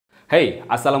হেই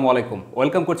আসসালামু আলাইকুম,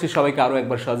 ওয়েলকাম করছি সবাইকে আরও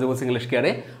একবার সজিবুল ইংলিশ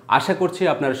কেয়ারে। আশা করছি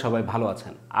আপনারা সবাই ভালো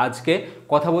আছেন। আজকে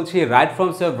কথা বলছি রাইট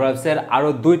ফর্মস অফ ভার্বসের আরও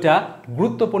দুইটা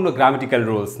গুরুত্বপূর্ণ গ্রামাটিক্যাল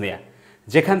রুলস নিয়ে,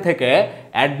 যেখান থেকে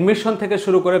অ্যাডমিশন থেকে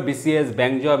শুরু করে বিসিএস,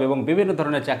 ব্যাংক জব এবং বিভিন্ন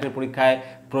ধরনের চাকরির পরীক্ষায়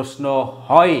প্রশ্ন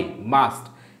হয় মাস্ট।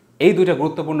 এই দুইটা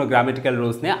গুরুত্বপূর্ণ গ্রামাটিক্যাল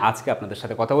রুলস নিয়ে আজকে আপনাদের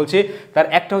সাথে কথা বলছি। তার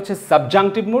একটা হচ্ছে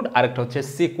সাবজাংটিভ মুড আর একটা হচ্ছে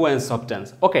সিকোয়েন্স অফ টেন্স।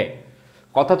 ওকে,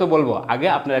 কথা তো বলবো, আগে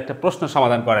আপনারা একটা প্রশ্ন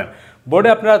সমাধান করেন। বোর্ডে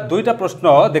আপনারা দুইটা প্রশ্ন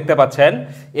দেখতে পাচ্ছেন।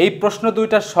 এই প্রশ্ন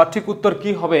দুইটার সঠিক উত্তর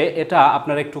কি হবে এটা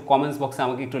আপনারা একটু কমেন্টস বক্সে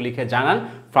আমাকে একটু লিখে জানান।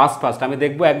 ফার্স্ট আমি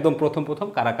দেখবো একদম প্রথম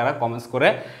কারা কারা কমেন্টস করে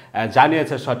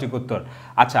জানিয়েছে সঠিক উত্তর।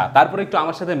 আচ্ছা, তারপরে একটু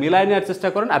আমার সাথে মিলাই নেওয়ার চেষ্টা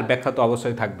করেন, আর ব্যাখ্যা তো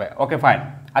অবশ্যই থাকবে। Okay fine.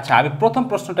 আচ্ছা, আমি প্রথম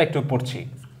প্রশ্নটা একটু পড়ছি।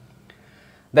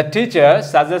 The teacher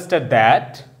suggested that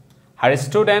her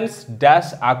students dash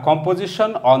a composition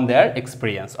on their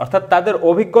experience, অর্থাৎ তাদের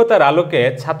অভিজ্ঞতার আলোকে,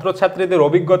 ছাত্রছাত্রীদের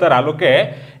অভিজ্ঞতার আলোকে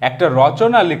একটা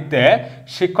রচনা লিখতে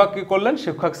শিক্ষক কি করলেন?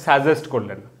 শিক্ষক সাজেস্ট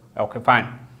করলেন। Okay fine.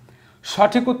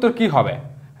 সঠিক উত্তর কি হবে?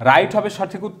 রাইট হবে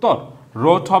সঠিক উত্তর,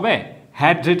 রোট হবে,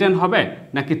 হ্যাড রিটেন হবে,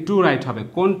 নাকি টু রাইট হবে?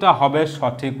 কোনটা হবে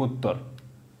সঠিক উত্তর?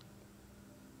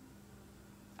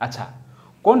 আচ্ছা,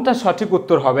 কোনটা সঠিক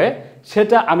উত্তর হবে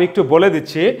সেটা আমি একটু বলে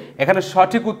দিচ্ছি। এখানে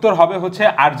সঠিক উত্তর হবে হচ্ছে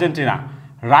আর্জেন্টিনা।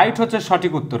 রাইট হচ্ছে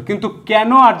সঠিক উত্তর, কিন্তু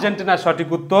কেন আর্জেন্টিনা সঠিক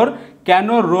উত্তর, কেন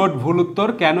রোড ভুল উত্তর,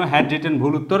 কেন হ্যাড রিটেন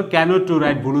ভুল উত্তর, কেন টু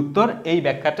রাইট ভুল উত্তর, এই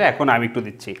ব্যাখ্যাটা এখন আমি একটু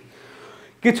দিচ্ছি।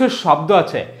 কিছু শব্দ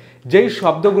আছে যেই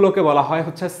শব্দগুলোকে বলা হয়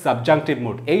হচ্ছে সাবজাংটিভ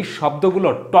মুড। এই শব্দগুলো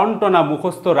টনটনা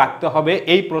মুখস্থ রাখতে হবে।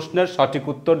 এই প্রশ্নের সঠিক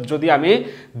উত্তর যদি আমি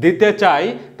দিতে চাই,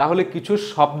 তাহলে কিছু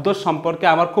শব্দ সম্পর্কে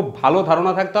আমার খুব ভালো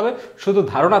ধারণা থাকতে হবে। শুধু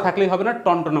ধারণা থাকলেই হবে না,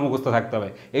 টনটনা মুখস্থ থাকতে হবে।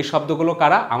 এই শব্দগুলো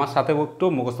কারা? আমার সাথে একটু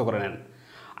মুখস্থ করে নেন।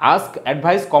 Ask,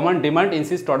 advice, command, demand,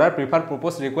 insist, order, prefer,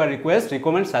 propose, require, request,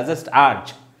 recommend, suggest, urge,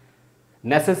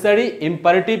 necessary,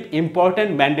 imperative,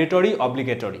 important, mandatory,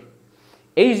 obligatory.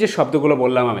 এই যে শব্দগুলো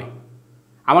বললাম আমি,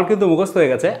 আমার কিন্তু মুখস্থ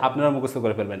হয়ে গেছে, আপনারা মুখস্থ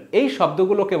করে ফেলবেন। এই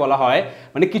শব্দগুলোকে বলা হয়,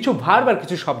 মানে কিছু ভার্ব আর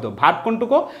কিছু শব্দ। Verb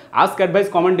কোনটুকু? Ask, advice,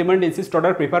 command, demand, insist,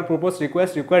 order, prefer, propose,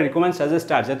 request, require, recommend, suggest,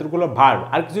 urge, এতগুলো ভার্ব।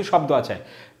 আর কিছু শব্দ আছে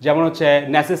যেমন হচ্ছে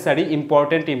necessary,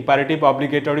 important, imperative,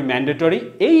 obligatory, mandatory.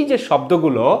 এই যে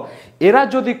শব্দগুলো, এরা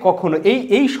যদি কখনো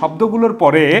এই শব্দগুলোর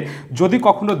পরে যদি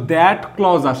কখনো দ্যাট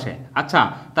ক্লজ আসে, আচ্ছা,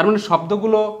 তার মানে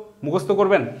শব্দগুলো মুখস্থ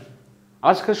করবেন।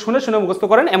 আজকে শুনে শুনে মুখস্থ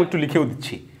করেন, আমি একটু লিখেও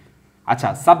দিচ্ছি। আচ্ছা,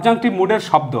 সাবজাংটিভ মুডের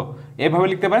শব্দ এভাবে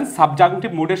লিখতে পারেন,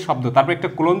 সাবজাংটিভ মুডের শব্দ, তারপর একটা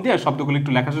কোলন দিয়ে শব্দগুলো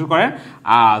একটু লেখা শুরু করেন।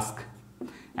 Ask,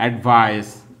 advice,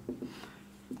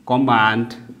 command,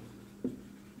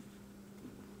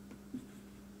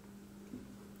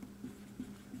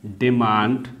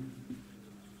 demand,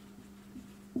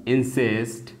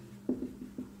 insist,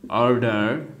 order,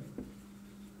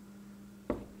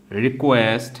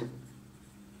 request,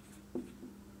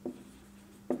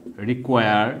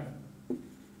 require,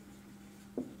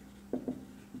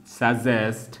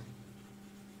 suggest,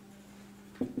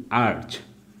 urge.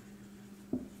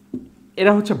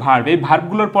 এরা হচ্ছে ভার্ব। এই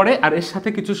ভার্বগুলোর পরে আর এর সাথে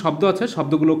কিছু শব্দ আছে।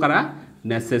 শব্দগুলো কারা?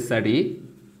 Necessary,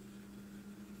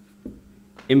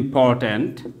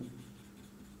 important,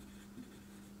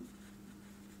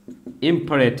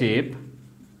 imperative,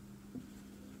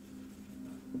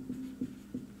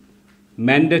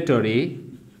 mandatory,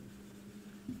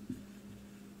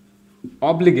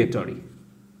 obligatory.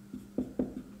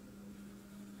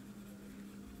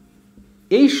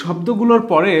 এই শব্দগুলোর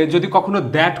পরে যদি কখনো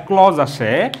দ্যাট ক্লজ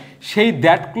আসে, সেই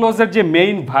দ্যাট ক্লজের যে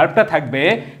মেইন ভার্বটা থাকবে,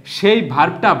 সেই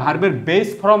ভার্বটা ভার্বের বেস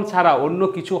ফর্ম ছাড়া অন্য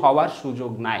কিছু হওয়ার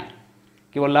সুযোগ নাই।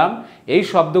 কি বললাম? এই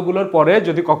শব্দগুলোর পরে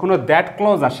যদি কখনো দ্যাট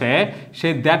ক্লজ আসে,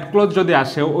 সেই দ্যাট ক্লজ যদি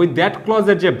আসে, ওই দ্যাট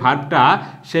ক্লজের যে ভার্বটা,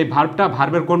 সেই ভার্বটা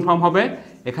ভার্বের কোন ফর্ম হবে?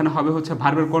 এখানে হবে হচ্ছে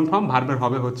ভার্বের কোন ফর্ম? ভার্বের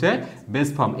হবে হচ্ছে বেস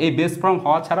ফর্ম। এই বেস ফর্ম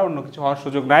হওয়া ছাড়া অন্য কিছু হওয়ার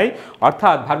সুযোগ নাই।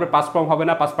 অর্থাৎ ভার্বের পাস্ট ফর্ম হবে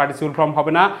না, পাস্ট পার্টিসিপল ফর্ম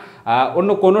হবে না, অন্য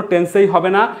কোনো টেন্সেই হবে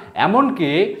না।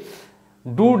 এমনকি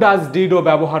ডু, ডাজ, ডিডও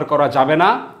ব্যবহার করা যাবে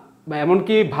না।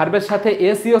 এমনকি ভার্বের সাথে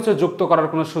এসিও যুক্ত করার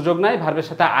কোনো সুযোগ নাই, ভার্বের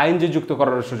সাথে আইএনজি যুক্ত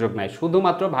করার সুযোগ নাই।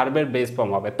 শুধুমাত্র ভার্বের বেস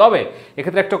ফর্ম হবে। তবে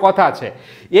এক্ষেত্রে একটা কথা আছে,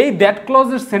 এই দ্যাট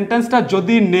ক্লজের সেন্টেন্সটা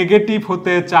যদি নেগেটিভ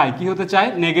হতে চায়, কি হতে চায়?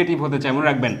 নেগেটিভ হতে চায়। মনে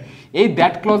রাখবেন, এই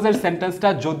দ্যাট ক্লজের সেন্টেন্সটা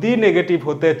যদি নেগেটিভ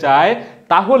হতে চায়,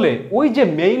 তাহলে ওই যে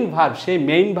মেইন ভার্ব, সেই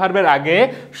মেইন ভার্বের আগে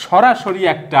সরাসরি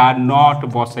একটা নট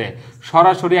বসে।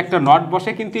 সরাসরি একটা নট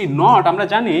বসে। কিন্তু এই নট আমরা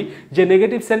জানি যে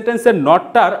নেগেটিভ সেন্টেন্সের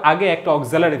নটটার আগে একটা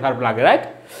অক্সিলারি ভার্ব লাগে, রাইট?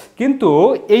 কিন্তু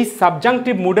এই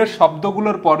সাবজাংটিভ মুডের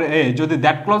শব্দগুলোর পরে যদি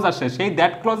দ্যাট ক্লজ আসে, সেই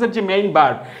দ্যাট ক্লজের যে মেইন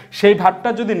ভার্ব, সেই ভার্বটা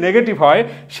যদি নেগেটিভ হয়,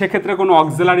 সেক্ষেত্রে কোনো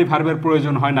অক্সিলারি ভার্বের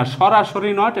প্রয়োজন হয় না।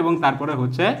 সরাসরি নট এবং তারপরে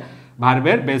হচ্ছে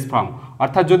ভার্বের বেস ফর্ম।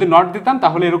 অর্থাৎ যদি নট দিতাম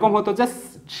তাহলে এরকম হতো যে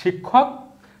শিক্ষক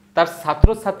তার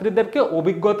ছাত্রছাত্রীদেরকে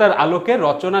অভিজ্ঞতার আলোকে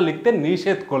রচনা লিখতে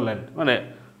নিষেধ করলেন, মানে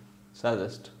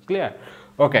সাজেস্ট। ক্লিয়ার?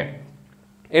 ওকে,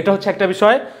 এটা হচ্ছে একটা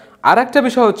বিষয়। আর একটা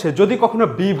বিষয় হচ্ছে যদি কখনো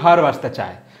বি ভার্ব আসতে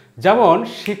চায়, যেমন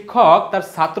শিক্ষক তার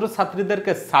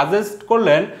ছাত্রছাত্রীদেরকে সাজেস্ট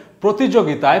করলেন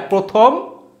প্রতিযোগিতায় প্রথম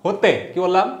হতে, কি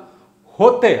বললাম,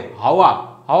 হতে, হওয়া।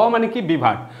 হওয়া মানে কি? Be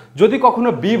verb. যদি কখনো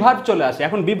বি ভার্ব চলে আসে,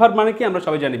 এখন বি ভার্ব মানে কি আমরা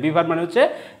সবাই জানি, বি ভার্ব মানে হচ্ছে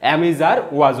অ্যাম, ইজ, আর,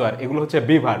 ওয়াজ, ওয়ার, এগুলো হচ্ছে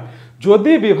বি ভার্ব।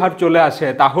 যদি বি ভার্ব চলে আসে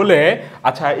তাহলে,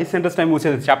 আচ্ছা এই সেন্টেন্সটা আমি মুছে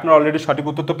দিচ্ছি, আপনারা অলরেডি সঠিক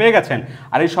উত্তর তো পেয়ে গেছেন,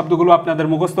 আর এই শব্দগুলো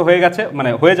আপনাদের মুখস্থ হয়ে গেছে, মানে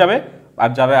হয়ে যাবে। আর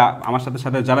যারা আমার সাথে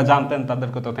সাথে যারা জানতেন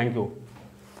তাদেরকে তো thank you.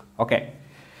 Okay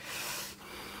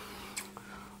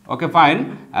okay fine,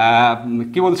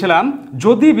 কি বলছিলাম,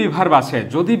 যদি বি ভার্ব আসে,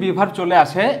 যদি বি ভার্ব চলে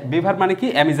আসে, বি ভার্ব মানে কি?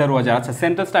 অ্যাম, ইজ, আর, ওয়াজ, আর। আচ্ছা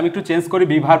সেন্টেন্সটা আমি একটু চেঞ্জ করি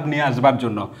বি ভার্ব নিয়ে আসবার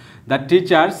জন্য। The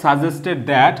teacher suggested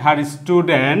that her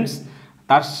students,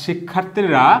 তার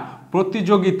শিক্ষার্থীরা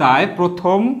প্রতিযোগিতায়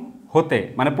প্রথম হতে,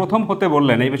 মানে প্রথম হতে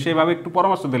বললেন, এই সেইভাবে একটু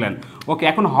পরামর্শ দিলেন। ওকে,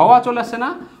 এখন হওয়া চলে আসে না?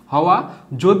 হওয়া,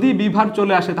 যদি বি ভার্ব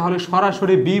চলে আসে তাহলে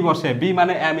সরাসরি বি বসে, বি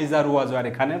মানে অ্যাম, ইজ, আর, ওয়াজ, আর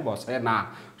এখানে বসে না,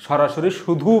 সরাসরি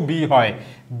শুধু বি হয়।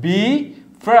 B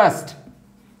first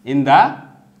in the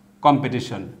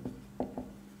competition,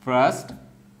 first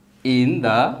in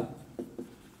the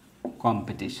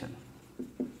competition।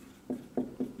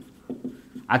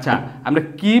 আচ্ছা আমরা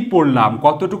কি পড়লাম,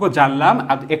 কতটুকু জানলাম,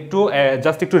 একটু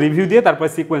জাস্ট একটু রিভিউ দিয়ে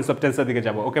তারপর সিকোয়েন্স অফ টেন্সের দিকে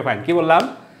যাব। ওকে ফাইন, কি বললাম,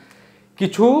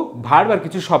 কিছু ভার্ব আর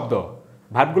কিছু শব্দ।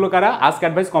 ভার্বগুলো কারা? Ask,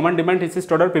 advice, command, demand, insist,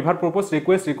 order, prefer, propose,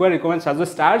 request, require, recommend,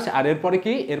 suggest, urge. আর এরপরে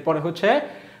কি? এরপরে হচ্ছে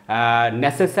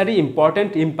necessary,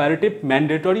 important, imperative,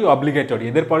 mandatory, obligatory.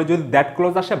 এদের পরে যদি দ্যাট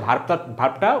ক্লোজ আসে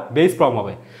ভার্বটা বেস ফর্ম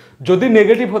হবে। যদি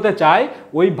নেগেটিভ হতে চায়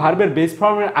ওই ভার্বের বেস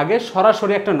ফর্মের আগে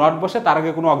সরাসরি একটা নট বসে, তার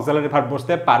আগে কোনো অক্সিলারি ভার্ব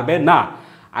বসতে পারবে না।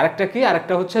 আরেকটা কি?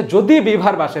 আরেকটা হচ্ছে যদি বি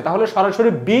ভার্ব আসে তাহলে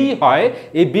সরাসরি বি হয়,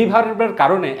 এই বি ভার্বের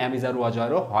কারণে অ্যাম, ইজ, আর, ওয়াজ,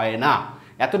 আর হয় না।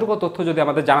 এতটুকু তথ্য যদি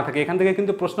আমাদের জানা থাকে, এখান থেকে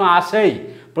কিন্তু প্রশ্ন আসেই,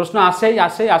 প্রশ্ন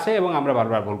আসেই এবং আমরা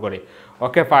বারবার ভুল করি।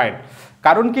 ওকে ফাইন,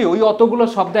 কারণ কি ওই অতগুলো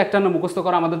শব্দ একটা না মুখস্থ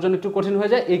করা আমাদের জন্য একটু কঠিন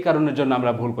হয়ে যায়, এই কারণের জন্য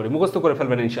আমরা ভুল করি। মুখস্থ করে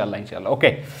ফেলবেন ইনশাআল্লাহ, ইনশাআল্লাহ। ওকে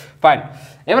ফাইন,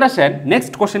 এবার আসেন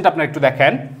নেক্সট কোশ্চেনটা আপনারা একটু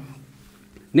দেখেন।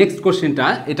 নেক্সট কোশ্চেনটা,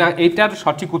 এইটার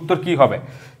সঠিক উত্তর কি হবে?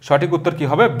 সঠিক উত্তর কি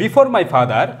হবে? বিফোর মাই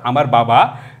ফাদার, আমার বাবা,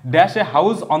 dash a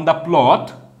house on the plot,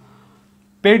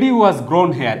 paddy was grown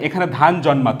hair, এখানে ধান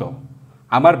জন্মাতো।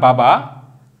 আমার বাবা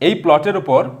এই প্লটের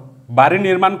উপর বাড়ি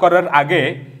নির্মাণ করার আগে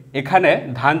এখানে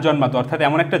ধান জন্মাতো, অর্থাৎ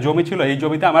এমন একটা জমি ছিল, এই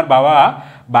জমিতে আমার বাবা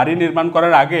বাড়ি নির্মাণ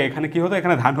করার আগে এখানে কি হতো?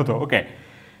 এখানে ধান হতো। ওকে,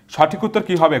 সঠিক উত্তর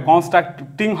কি হবে?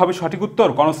 কনস্ট্রাক্টিং হবে সঠিক উত্তর,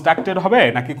 কনস্ট্রাক্টেড হবে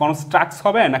নাকি কনস্ট্রাক্টস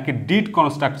হবে নাকি ডিড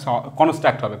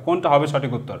কনস্ট্রাক্ট হবে, কোনটা হবে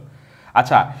সঠিক উত্তর?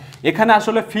 আচ্ছা এখানে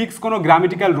আসলে ফিক্স কোনো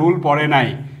গ্রামেটিক্যাল রুল পড়ে নাই,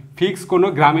 ফিক্স কোনো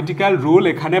গ্রামেটিক্যাল রুল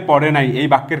এখানে পড়ে নাই এই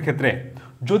বাক্যের ক্ষেত্রে।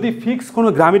 যদি ফিক্স কোনো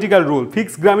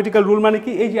গ্রামেটিক্যাল রুল মানে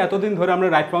কি? এই যে এতদিন ধরে আমরা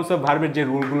রাইট ফর্মস অফ ভার্বের যে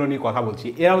রুলগুলো নিয়ে কথা বলছি,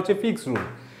 এরা হচ্ছে ফিক্স রুল।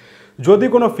 যদি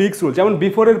কোনো ফিক্স রুল, যেমন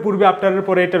বিফোরের পূর্বে আফটারের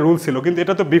পরে এটা রুল ছিল, কিন্তু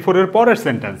এটা তো বিফোরের পরের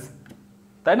সেন্টেন্স,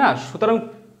 তাই না? সুতরাং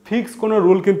ফিক্স কোনো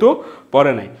রুল কিন্তু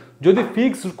পড়ে নাই। যদি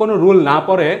ফিক্স কোনো রুল না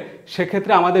পড়ে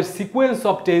সেক্ষেত্রে আমাদের সিকোয়েন্স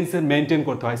অফ টেন্সের মেনটেন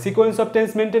করতে হয়। সিকোয়েন্স অফ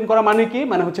টেন্স মেনটেন করা মানে কি?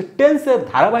 মানে হচ্ছে টেন্সের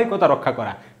ধারাবাহিকতা রক্ষা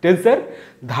করা, টেন্সের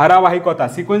ধারাবাহিকতা।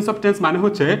 সিকোয়েন্স অফ টেন্স মানে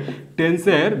হচ্ছে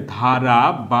টেন্সের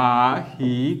ধারাবাহিকতা,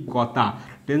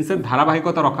 টেন্সের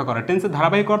ধারাবাহিকতা রক্ষা করা। টেন্সের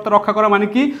ধারাবাহিকতা রক্ষা করা মানে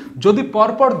কি? যদি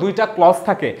পরপর দুইটা ক্লজ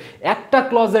থাকে, একটা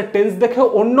ক্লজের টেন্স দেখে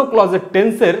অন্য ক্লজের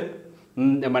টেন্সের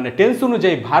মানে টেন্স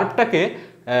অনুযায়ী ভার্বটাকে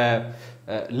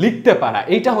লিখতে পারা,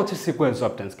 এইটা হচ্ছে সিকোয়েন্স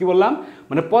অফ টেন্স। কি বললাম?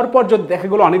 মানে পরপর যদি দেখা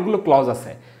গেলো অনেকগুলো ক্লজ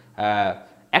আছে,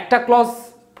 একটা ক্লজ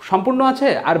সম্পূর্ণ আছে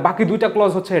আর বাকি দুইটা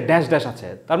ক্লজ হচ্ছে ড্যাশ ড্যাশ আছে,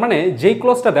 তার মানে যেই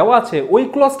ক্লজটা দেওয়া আছে ওই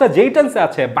ক্লজটা যেই টেন্সে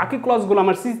আছে বাকি ক্লজগুলো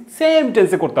আমার সেম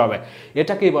টেন্সে করতে হবে,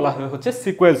 এটাকেই বলা হয় হচ্ছে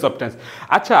সিকোয়েন্স অফ টেন্স।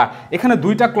 আচ্ছা এখানে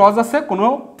দুইটা ক্লজ আছে, কোনো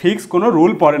ফিক্স কোনো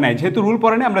রুল পড়ে নাই, যেহেতু রুল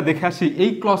পড়ে নাই আমরা দেখে আসি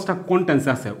এই ক্লজটা কোন টেন্সে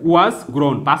আছে। ওয়াজ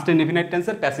গ্রোন পাস্ট ইনডিফিনাইট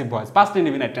টেন্সের প্যাসিভ ভয়েস পাস্ট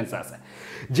ইনডিফিনাইট টেন্সে আছে।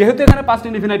 যেহেতু এখানে পাস্ট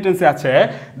ইনডিফিনাইট টেন্সে আছে,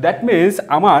 দ্যাট মিনস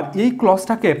আমার এই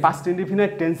ক্লজটাকে পাস্ট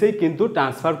ইনডিফিনাইট টেন্সেই কিন্তু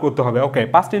ট্রান্সফার করতে হবে। ওকে,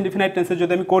 পাস্ট ইনডিফিনাইট টেন্সে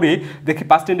যদি আমি করি, দেখি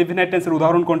পাস্ট ইনডিফিনাইট টেন্সের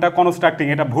উদাহরণ কোনটা? কনস্ট্রাক্টিং,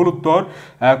 এটা ভুল উত্তর।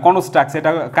 কনস্ট্রাক্টস,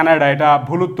 এটা কানাডা, এটা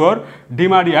ভুল উত্তর।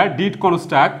 ডিমারিয়া, ডিড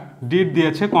কনস্ট্রাক্ট, ডিড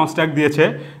দিয়েছে কনস্ট্রাক্ট দিয়েছে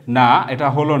না, এটা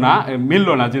হলো না,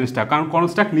 মিললো না জিনিসটা, কারণ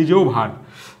কনস্ট্রাক্ট নিজেও ভার্ব।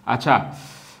 আচ্ছা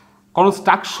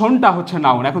কনস্ট্রাকশনটা হচ্ছে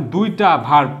নাউন। এখন দুইটা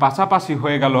ভার্ব পাশাপাশি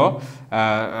হয়ে গেল।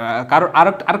 কারণ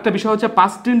আরেকটা বিষয় হচ্ছে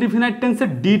পাস্ট ইনডিফিনাইট টেন্সের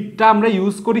ডিডটা আমরা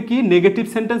ইউজ করি কি? নেগেটিভ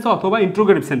সেন্টেন্সে অথবা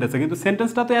ইন্ট্রোগেটিভ সেন্টেন্সে, কিন্তু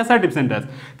সেন্টেন্সটা তো অ্যাসার্টিভ সেন্টেন্স,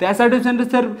 তো অ্যাসার্টিভ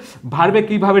সেন্টেন্সের ভার্বে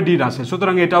কীভাবে ডিড আসে?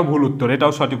 সুতরাং এটাও ভুল উত্তর,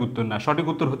 এটাও সঠিক উত্তর না। সঠিক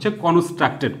উত্তর হচ্ছে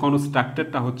কনস্ট্রাক্টেড,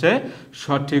 কনস্ট্রাক্টেডটা হচ্ছে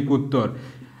সঠিক উত্তর।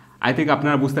 আই থিঙ্ক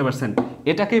আপনারা বুঝতে পারছেন।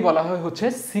 এটাকেই বলা হয় হচ্ছে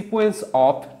সিকোয়েন্স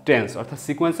অফ টেন্স, অর্থাৎ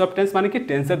সিকোয়েন্স অফ টেন্স মানে কি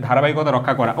টেন্সের ধারাবাহিকতা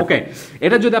রক্ষা করা। ওকে,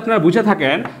 এটা যদি আপনারা বুঝে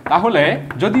থাকেন তাহলে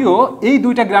যদিও এই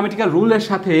দুইটা গ্রামেটিক্যাল রুলের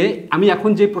সাথে আমি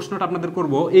এখন যে প্রশ্নটা আপনাদের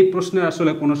করব এই প্রশ্নের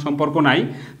আসলে কোনো সম্পর্ক নাই,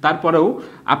 তারপরেও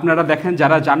আপনারা দেখেন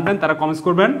যারা জানবেন তারা কমেন্টস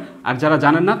করবেন, আর যারা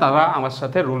জানেন না তারা আমার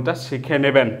সাথে রুলটা শিখে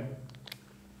নেবেন।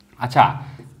 আচ্ছা,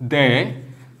 দে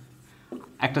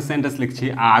একটা সেন্টেন্স লিখছি,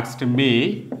 asked me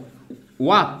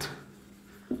what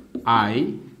I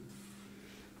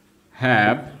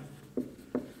have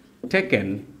taken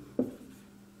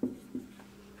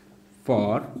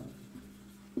for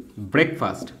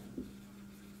breakfast.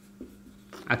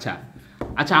 আচ্ছা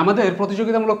আচ্ছা, আমাদের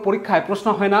প্রতিযোগিতামূলক পরীক্ষায় প্রশ্ন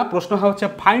হয় না, প্রশ্ন হয় হচ্ছে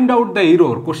ফাইন্ড আউট দ্য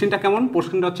এরর। কোশ্চেনটা কেমন?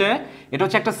 কোশ্চেনটা হচ্ছে, এটা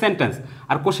হচ্ছে একটা সেন্টেন্স,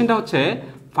 আর কোশ্চেনটা হচ্ছে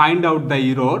ফাইন্ড আউট দ্য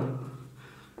এরর,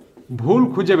 ভুল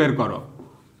খুঁজে বের করো।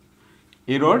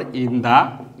 এরর ইন দ্য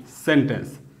সেন্টেন্স,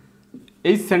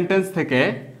 এই সেন্টেন্স থেকে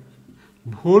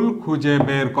ভুল খুঁজে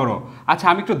বের করো। আচ্ছা,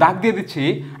 আমি একটু দাগ দিয়ে দিচ্ছি,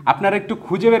 আপনারা একটু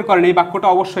খুঁজে বের করেন এই বাক্যটা।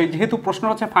 অবশ্যই যেহেতু প্রশ্ন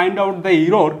হচ্ছে find out the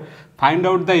error, find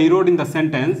out the error in the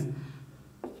sentence,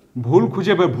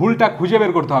 ভুলটা খুঁজে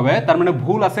বের করতে হবে। তার মানে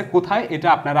ভুল আছে কোথায় এটা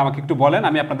আপনারা আমাকে একটু বলেন,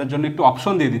 আমি আপনাদের জন্য একটু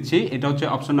অপশন দিয়ে দিচ্ছি। এটা হচ্ছে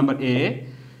অপশন নাম্বার এ,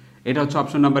 এটা হচ্ছে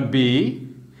অপশন নাম্বার বি,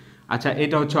 আচ্ছা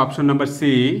এটা হচ্ছে অপশন নাম্বার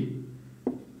সি,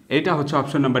 এটা হচ্ছে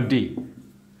অপশন নাম্বার ডি।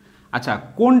 আচ্ছা,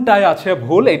 কোনটায় আছে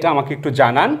ভুল এটা আমাকে একটু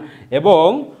জানান, এবং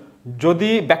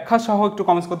যদি ব্যাখ্যা সহ একটু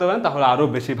কমেন্টস করতে পারেন তাহলে আরও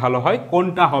বেশি ভালো হয়।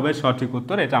 কোনটা হবে সঠিক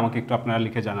উত্তর এটা আমাকে একটু আপনারা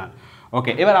লিখে জানান।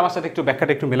 ওকে, এবার আমার সাথে একটু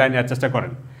ব্যাখ্যাটা একটু মিলাই নেওয়ার চেষ্টা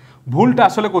করেন। ভুলটা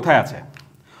আসলে কোথায় আছে?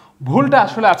 ভুলটা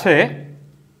আসলে আছে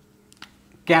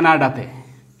কানাডাতে,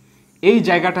 এই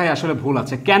জায়গাটায় আসলে ভুল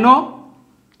আছে। কেন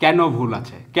কেন ভুল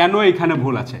আছে? কেন এখানে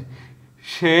ভুল আছে?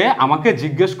 সে আমাকে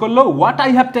জিজ্ঞেস করলো what I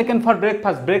have taken for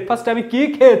breakfast, ব্রেকফাস্টে আমি কি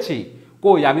খেয়েছি।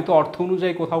 কই, আমি তো অর্থ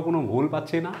অনুযায়ী কোথাও কোনো ভুল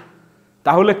পাচ্ছি না।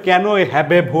 তাহলে কেন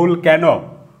হ্যাবে ভুল কেন?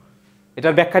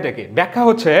 এটার ব্যাখ্যাটা কি? ব্যাখ্যা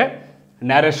হচ্ছে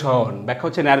ন্যারেশন, ব্যাখ্যা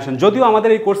হচ্ছে ন্যারেশন। যদিও আমাদের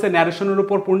এই কোর্সে ন্যারেশনের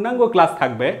উপর পূর্ণাঙ্গ ক্লাস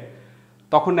থাকবে,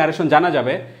 তখন ন্যারেশন জানা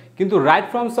যাবে, কিন্তু রাইট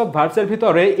ফর্মস অফ ভার্বসের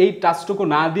ভিতরে এই টাচটুকু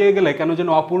না দিয়ে গেলে কেন যেন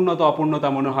অপূর্ণতা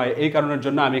মনে হয়। এই কারণের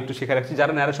জন্য আমি একটু শিখে রাখছি।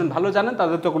 যারা ন্যারেশন ভালো জানেন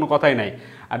তাদের তো কোনো কথাই নাই,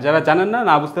 আর যারা জানেন না,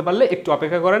 না বুঝতে পারলে একটু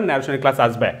অপেক্ষা করেন, ন্যারেশনের ক্লাস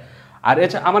আসবে। আর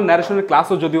এছাড়া আমার ন্যারেশনের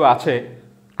ক্লাসও যদিও আছে,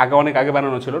 আগে অনেক আগে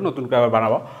বানানো ছিল, নতুন করে আবার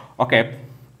বানাবো। ওকে,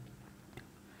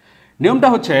 নিয়মটা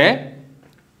হচ্ছে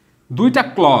দুইটা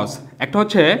ক্লজ, একটা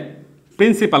হচ্ছে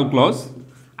প্রিন্সিপাল ক্লজ,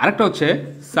 আরেকটা হচ্ছে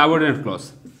সাবঅর্ডিনেট ক্লজ।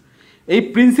 এই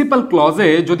প্রিন্সিপাল ক্লজে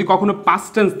যদি কখনো পাস্ট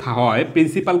টেন্স হয়,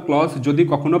 প্রিন্সিপাল ক্লজ যদি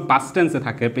কখনো পাস্ট টেন্সে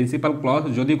থাকে, প্রিন্সিপাল ক্লজ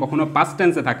যদি কখনো পাস্ট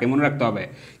টেন্সে থাকে, মনে রাখতে হবে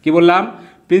কি বললাম,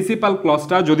 প্রিন্সিপাল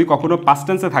ক্লজটা যদি কখনো পাস্ট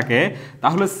টেন্সে থাকে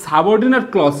তাহলে সাবঅর্ডিনেট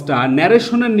ক্লজটা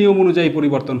ন্যারেশনের নিয়ম অনুযায়ী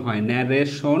পরিবর্তন হয়।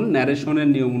 ন্যারেশনের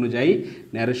নিয়ম অনুযায়ী,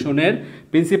 ন্যারেশনের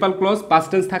প্রিন্সিপাল ক্লজ পাস্ট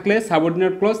টেন্স থাকলে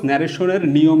সাবঅর্ডিনেট ক্লজ ন্যারেশনের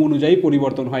নিয়ম অনুযায়ী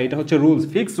পরিবর্তন হয়। এটা হচ্ছে রুলস,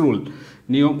 ফিক্স রুল।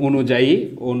 নিয়ম অনুযায়ী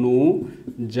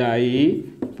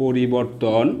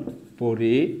পরিবর্তন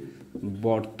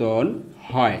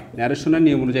হয়, ন্যারেশনের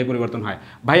নিয়ম অনুযায়ী পরিবর্তন হয়।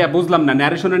 ভাইয়া বুঝলাম না,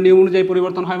 ন্যারেশনের নিয়ম অনুযায়ী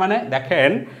পরিবর্তন হয় মানে?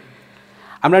 দেখেন,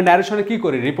 আমরা ন্যারেশনে কি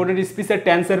করি? রিপোর্টেড স্পিচের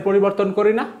টেন্সের পরিবর্তন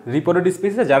করি না? রিপোর্টেড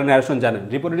স্পিচে যারা ন্যারেশন জানেন,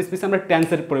 রিপোর্টেড স্পিচে আমরা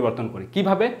টেন্সের পরিবর্তন করি।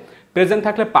 কিভাবে? প্রেজেন্ট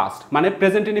থাকলে পাস্ট, মানে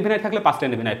প্রেজেন্ট ইনডিফিনাইট থাকলে past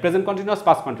indefinite, present continuous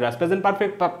past continuous, present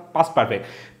perfect past perfect,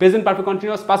 present perfect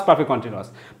continuous past perfect continuous,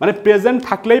 মানে প্রেজেন্ট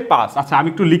থাকলেই পাস্ট। আচ্ছা, আমি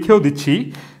একটু লিখেও দিচ্ছি,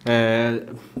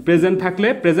 প্রেজেন্ট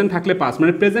থাকলে পাস্ট,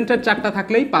 মানে প্রেজেন্টের চারটা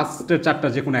থাকলেই পাস্টের চারটা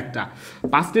যে কোনো একটা।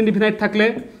 পাস্ট ইনডিফিনাইট থাকলে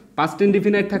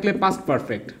পাস্ট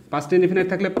পারফেক্ট, পাস্ট ইনডিফিনাইট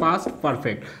থাকলে পাস্ট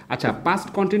পারফেক্ট। আচ্ছা, পাস্ট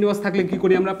কন্টিনিউয়াস থাকলে কি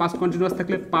করি আমরা? পাস্ট কন্টিনিউয়াস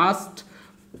থাকলে পাস্ট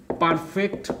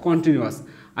পারফেক্ট কন্টিনিউয়াস।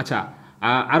 আচ্ছা,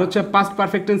 আর হচ্ছে পাস্ট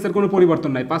পারফেক্ট টেন্সের কোনো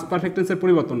পরিবর্তন নাই, পাস্ট পারফেক্ট টেন্সের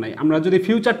পরিবর্তন নাই। আমরা যদি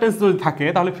ফিউচার টেন্স যদি থাকে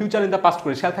তাহলে ফিউচার ইন দ্য পাস্ট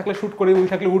করি, শ্যাল থাকলে শুট করি, উইল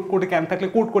থাকলে উড করি, ক্যান থাকলে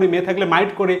কুড করি, মে থাকলে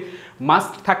মাইট করি,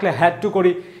 মাস্ট থাকলে হ্যাড টু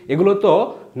করি। এগুলো তো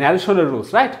ন্যারেশনের রুলস,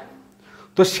 রাইট?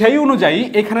 তো সেই অনুযায়ী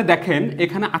এখানে দেখেন,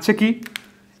 এখানে আছে কি?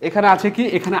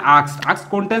 এখানে আক্সড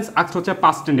কোন টেন্স? আক্সড হচ্ছে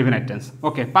পাস্ট ইনডিফিনাইট টেন্স।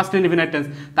 ওকে, পাস্ট ইনডিফিনাইট টেন্স।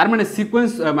 তার মানে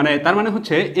সিকোয়েন্স, মানে তার মানে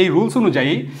হচ্ছে এই রুলস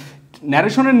অনুযায়ী,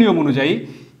 ন্যারেশনের নিয়ম অনুযায়ী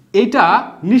এইটা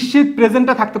নিশ্চিত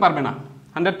প্রেজেন্টে থাকতে পারবে না,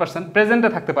 100% প্রেজেন্টে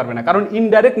থাকতে পারবে না, কারণ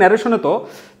ইনডাইরেক্ট ন্যারেশনে তো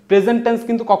প্রেজেন্ট টেন্স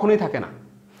কিন্তু কখনোই থাকে না,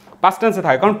 পাস্ট টেন্সে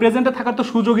থাকে। কারণ প্রেজেন্টে থাকার তো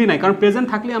সুযোগই নাই, কারণ প্রেজেন্ট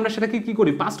থাকলে আমরা সেটাকে কি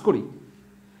করি? পাস্ট করি।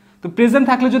 তো প্রেজেন্ট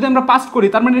থাকলে যদি আমরা পাস্ট করি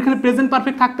তার মানে এখানে প্রেজেন্ট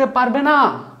পারফেক্ট থাকতে পারবে না,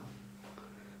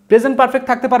 প্রেজেন্ট পারফেক্ট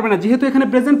থাকতে পারবে না। যেহেতু এখানে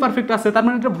প্রেজেন্ট পারফেক্ট আছে তার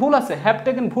মানে এটা ভুল আছে, হ্যাভ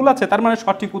টেকেন ভুল আছে। তার মানে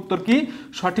সঠিক উত্তর কি?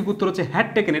 সঠিক উত্তর হচ্ছে হ্যাড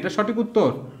টেকেন, এটা সঠিক উত্তর।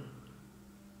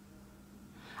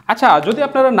 আচ্ছা যদি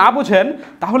আপনারা না বোঝেন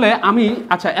তাহলে আমি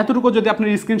আচ্ছা এতটুকু যদি আপনার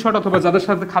স্ক্রিনশট অথবা যাদের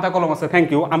সাথে খাতা কলম আছে থ্যাংক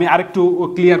ইউ, আমি আরেকটু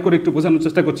ক্লিয়ার করে একটু বোঝানোর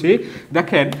চেষ্টা করছি।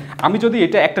 দেখেন আমি যদি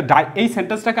এটা একটা এই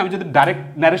সেন্টেন্সটাকে আমি যদি ডাইরেক্ট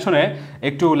ন্যারেশনে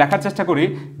একটু লেখার চেষ্টা করি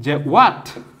যে what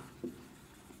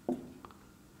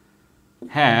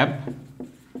have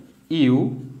you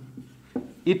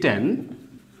eaten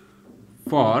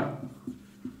for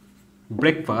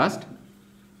breakfast.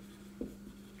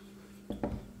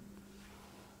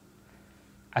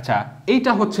 আচ্ছা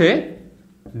এইটা হচ্ছে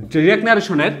ডিরেক্ট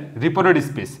ন্যারেশনের রিপোর্টেড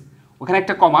স্পেস, ওখানে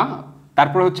একটা কমা,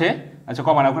 তারপরে হচ্ছে আচ্ছা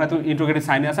কমা না, ওখানে তো ইন্ট্রোগেটিভ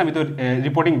সাইন আছে, আমি তো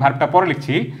রিপোর্টিং ভার্বটা পরে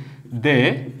লিখছি, দে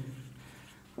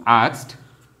আস্কড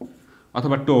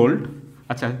অথবা টোল্ড,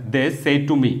 আচ্ছা দে সেড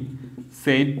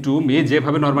টু মি,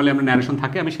 যেভাবে নর্মালি আমরা ন্যারেশন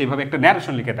থাকে আমি সেইভাবে একটা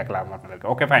ন্যারেশন লিখে রাখলাম আপনাদেরকে।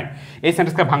 ওকে ফাইন, এই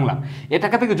সেন্টেন্সটা ভাঙলাম।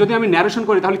 এটাকে থেকে যদি আমি ন্যারেশন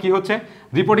করি তাহলে কি হচ্ছে,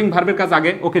 রিপোর্টিং ভার্বের কাজ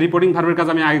আগে, ওকে রিপোর্টিং ভার্বের কাজ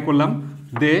আমি আগে করলাম,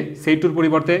 দে সেই টুর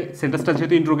পরিবর্তে সেন্টেন্সটা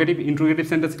যেহেতু ইন্ট্রোগেটিভ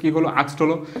সেন্টেন্স কি হলো, আস্কড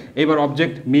হলো, এবার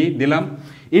অবজেক্ট মি দিলাম,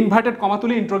 ইনভার্টেড কমা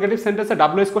তুলে ইন্ট্রোগেটিভ সেন্টেন্সে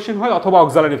ডাব্লিউএস কোশ্চেন হয় অথবা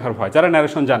অক্সিলারি ভার্ব হয় যারা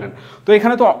ন্যারেশন জানেন। তো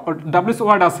এখানে তো ডাব্লিউএস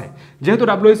ওয়ার্ড আছে, যেহেতু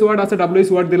ডাব্লিউএস ওয়ার্ড আছে ডাব্লিউএস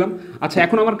ওয়ার্ড দিলাম। আচ্ছা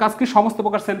এখন আমার কাজ কি, সমস্ত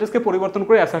প্রকার সেন্টেন্সকে পরিবর্তন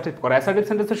করে অ্যাসার্টিভ করা। অ্যাসার্টিভ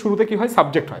সেন্টেন্সের শুরুতে কি হয়,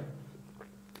 সাবজেক্ট হয়,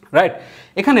 রাইট।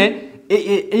 এখানে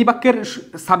এই বাক্যের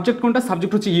সাবজেক্ট কোনটা,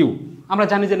 সাবজেক্ট হচ্ছে ইউ। আমরা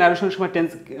জানি যে ন্যারেশনের সময়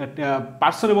টেন্স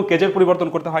পার্সন এবং কেজের পরিবর্তন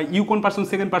করতে হয়। ইউ কোন পার্সন,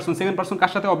 সেকেন্ড পার্সন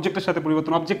কার সাথে, অবজেক্টের সাথে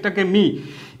পরিবর্তন, অবজেক্টটাকে মি,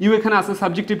 ইউ এখানে আছে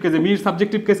সাবজেক্টিভ কেজে, মির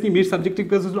সাবজেক্টিভ কেজ কি, মির সাবজেক্টিভ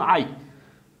কেজ হচ্ছে আই,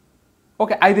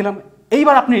 ওকে আই দিলাম।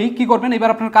 এইবার আপনি কি করবেন, এবার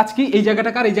আপনার কাজ কি, এই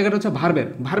জায়গাটা কার, এই জায়গাটা হচ্ছে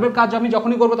ভার্বের কাজ আমি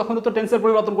যখনই করবো তখন তো টেন্সের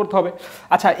পরিবর্তন করতে হবে।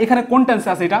 আচ্ছা এখানে কোন টেন্সে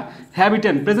আছে, এটা হ্যাভ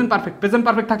ইটেন, প্রেজেন্ট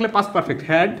পারফেক্ট থাকলে পাস্ট পারফেক্ট,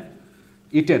 হ্যাড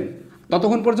ইটেন,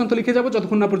 ততক্ষণ পর্যন্ত লিখে যাবো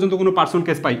যতক্ষণ না পর্যন্ত কোনো পার্সন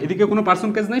কেস পাই। এদিকে কোনো পার্সন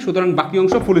কেস নাই, সুতরাং বাকি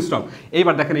অংশ ফুল স্টপ।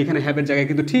 এইবার দেখেন এখানে হ্যাবের জায়গায়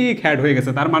কিন্তু ঠিক হ্যাড হয়ে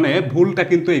গেছে, তার মানে ভুলটা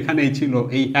কিন্তু এখানেই ছিল,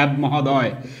 এই হ্যাব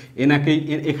মহোদয়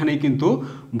এখানেই কিন্তু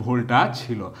ভুলটা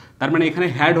ছিল। তার মানে এখানে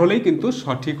হ্যাড হলেই কিন্তু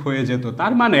সঠিক হয়ে যেত,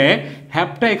 তার মানে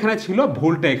হ্যাবটা এখানে ছিল,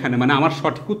 ভুলটা এখানে, মানে আমার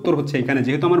সঠিক উত্তর হচ্ছে এখানে।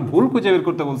 যেহেতু আমার ভুল খুঁজে বের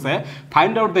করতে বলছে,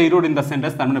 find out the error in the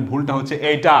sentence, তার মানে ভুলটা হচ্ছে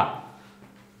এইটা।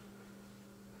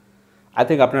 আই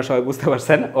থিঙ্ক আপনারা সবাই বুঝতে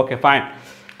পারছেন। ওকে ফাইন,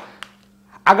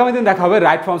 আগামী দিন দেখা হবে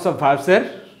রাইট ফর্মস অফ ভার্বসের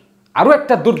আরও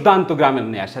একটা দুর্দান্ত গ্রামার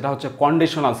নিয়ে, সেটা হচ্ছে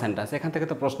কন্ডিশনাল সেন্টেন্স। এখান থেকে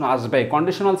তো প্রশ্ন আসবে,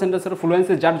 কন্ডিশনাল সেন্টেন্সের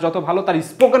ফ্লুয়েন্সি যার যত ভালো তার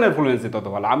স্পোকেনের ফ্লুয়েন্সি তত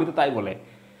ভালো, আমি তো তাই বলে।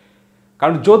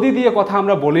 কারণ যদি দিয়ে কথা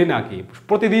আমরা বলি না কি,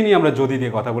 প্রতিদিনই আমরা যদি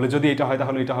দিয়ে কথা বলি, যদি এটা হয়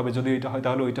তাহলে এটা হবে, যদি এটা হয়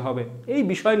তাহলে ওইটা হবে। এই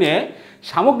বিষয় নিয়ে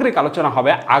সামগ্রিক আলোচনা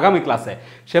হবে আগামী ক্লাসে।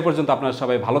 সে পর্যন্ত আপনারা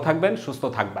সবাই ভালো থাকবেন, সুস্থ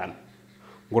থাকবেন।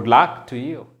 Good luck to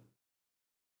you.